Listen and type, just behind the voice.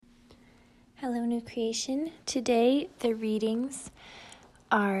Hello, New Creation. Today, the readings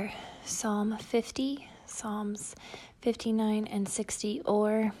are Psalm 50, Psalms 59 and 60,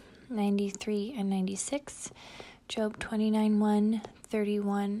 or 93 and 96, Job 29:1,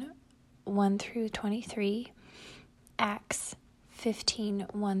 31, 1 through 23, Acts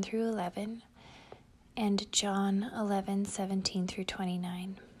 15:1 through 11, and John 11:17 through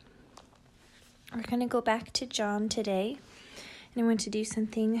 29. We're going to go back to John today. And I want to do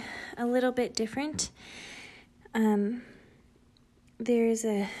something a little bit different. There's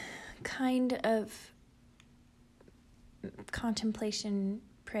a kind of contemplation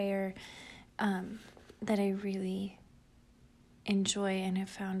prayer that I really enjoy and have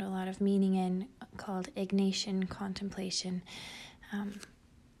found a lot of meaning in, called Ignatian contemplation,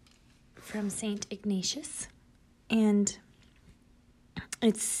 from Saint Ignatius. And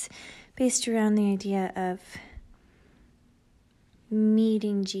it's based around the idea of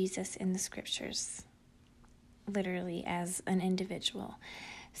meeting Jesus in the scriptures, literally as an individual.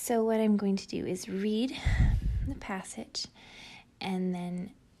 So what I'm going to do is read the passage and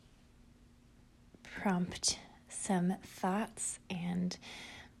then prompt some thoughts and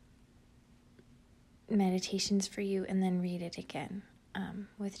meditations for you, and then read it again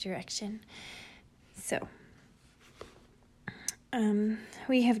with direction. So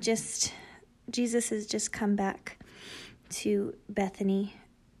Jesus has just come back to Bethany,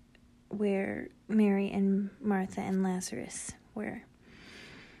 where Mary and Martha and Lazarus were.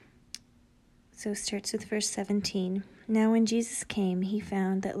 So it starts with verse 17. Now when Jesus came, he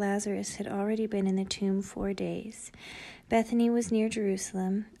found that Lazarus had already been in the tomb 4 days. Bethany was near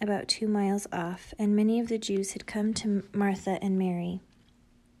Jerusalem, about 2 miles off, and many of the Jews had come to Martha and Mary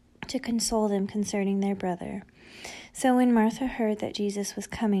to console them concerning their brother. So when Martha heard that Jesus was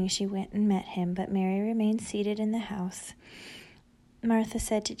coming, she went and met him, but Mary remained seated in the house. Martha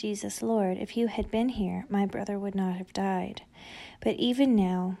said to Jesus, "Lord, if you had been here, my brother would not have died. But even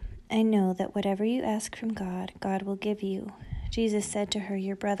now, I know that whatever you ask from God, God will give you." Jesus said to her,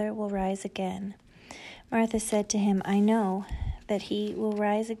 "Your brother will rise again." Martha said to him, "I know that he will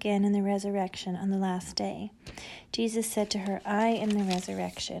rise again in the resurrection on the last day." Jesus said to her, "I am the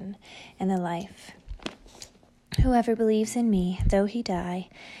resurrection and the life. Whoever believes in me, though he die,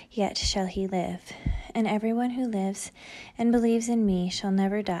 yet shall he live. And everyone who lives and believes in me shall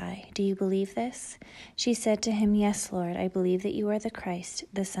never die. Do you believe this?" She said to him, "Yes, Lord, I believe that you are the Christ,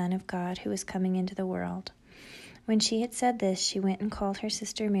 the Son of God, who is coming into the world." When she had said this, she went and called her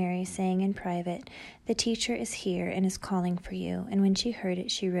sister Mary, saying in private, "The teacher is here and is calling for you." And when she heard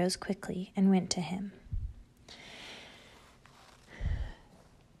it, she rose quickly and went to him.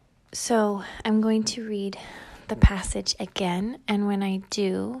 So I'm going to read the passage again, and when I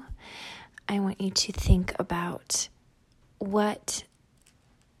do, I want you to think about what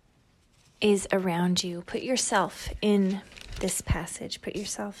is around you. Put yourself in this passage. Put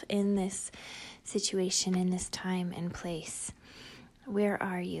yourself in this situation, in this time and place. Where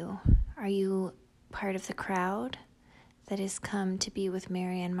are you? Are you part of the crowd that has come to be with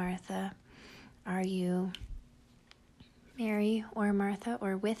Mary and Martha? Are you Mary or Martha,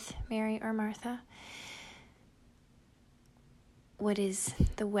 or with Mary or Martha? What is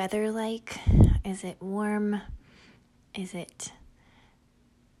the weather like? Is it warm? Is it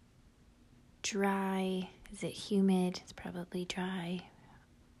dry? Is it humid? It's probably dry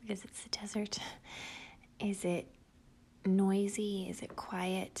because it's the desert. Is it noisy? Is it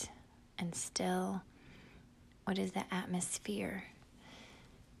quiet and still? What is the atmosphere?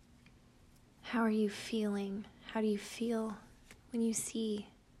 How are you feeling? How do you feel when you see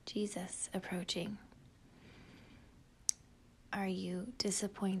Jesus approaching? Are you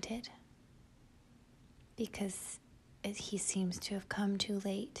disappointed because he seems to have come too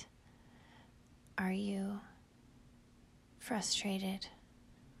late? Are you frustrated?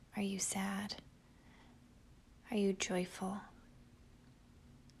 Are you sad? Are you joyful?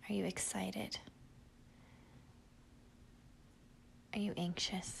 Are you excited? Are you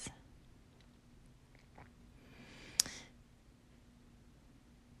anxious?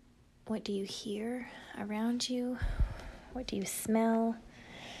 What do you hear around you? What do you smell?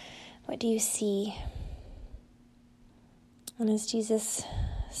 What do you see? And as Jesus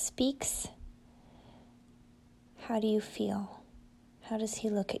speaks, how do you feel? How does he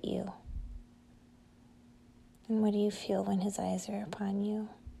look at you? And what do you feel when his eyes are upon you?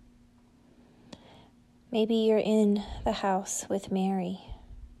 Maybe you're in the house with Mary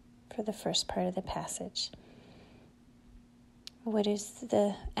for the first part of the passage. What is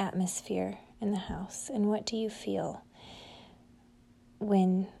the atmosphere in the house? And what do you feel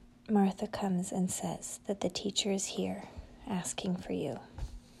when Martha comes and says that the teacher is here asking for you?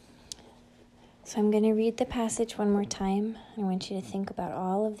 So I'm going to read the passage one more time. I want you to think about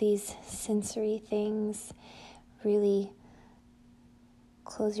all of these sensory things. Really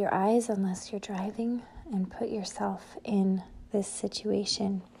close your eyes unless you're driving and put yourself in this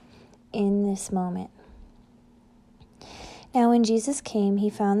situation, in this moment. Now when Jesus came, he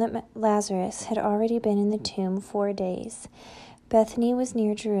found that Lazarus had already been in the tomb 4 days. Bethany was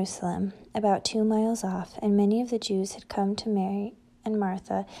near Jerusalem, about 2 miles off, and many of the Jews had come to Mary and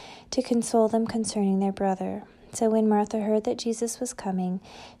Martha to console them concerning their brother. So when Martha heard that Jesus was coming,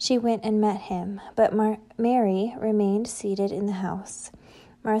 she went and met him, but Mary remained seated in the house.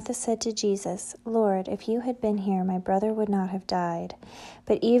 Martha said to Jesus, "Lord, if you had been here, my brother would not have died.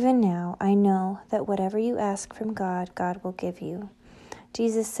 But even now I know that whatever you ask from God, God will give you."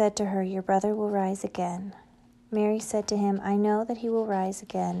 Jesus said to her, "Your brother will rise again." Mary said to him, "I know that he will rise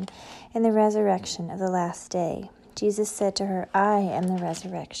again in the resurrection of the last day." Jesus said to her, "I am the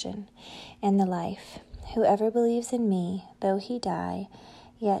resurrection and the life. Whoever believes in me, though he die,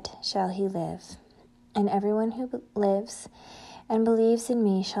 yet shall he live. And everyone who lives and believes in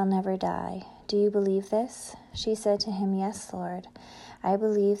me shall never die. Do you believe this?" She said to him, "Yes, Lord. I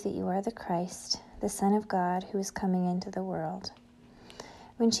believe that you are the Christ, the Son of God, who is coming into the world."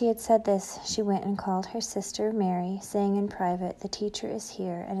 When she had said this, she went and called her sister Mary, saying in private, "The teacher is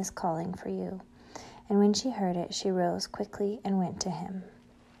here and is calling for you." And when she heard it, she rose quickly and went to him.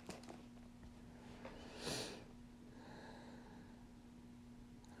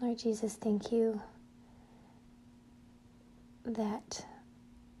 Lord Jesus, thank you that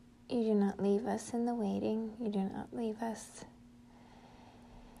you do not leave us in the waiting. You do not leave us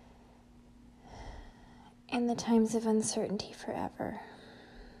in the times of uncertainty forever.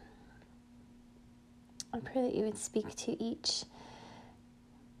 I pray that you would speak to each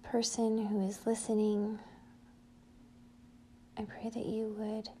person who is listening. I pray that you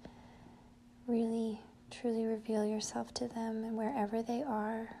would really, truly reveal yourself to them, and wherever they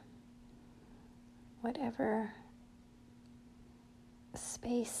are, whatever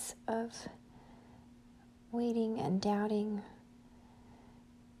space of waiting and doubting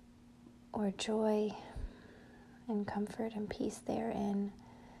or joy and comfort and peace therein,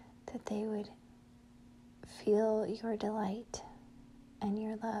 that they would feel your delight and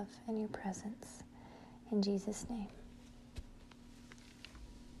your love and your presence. In Jesus' name.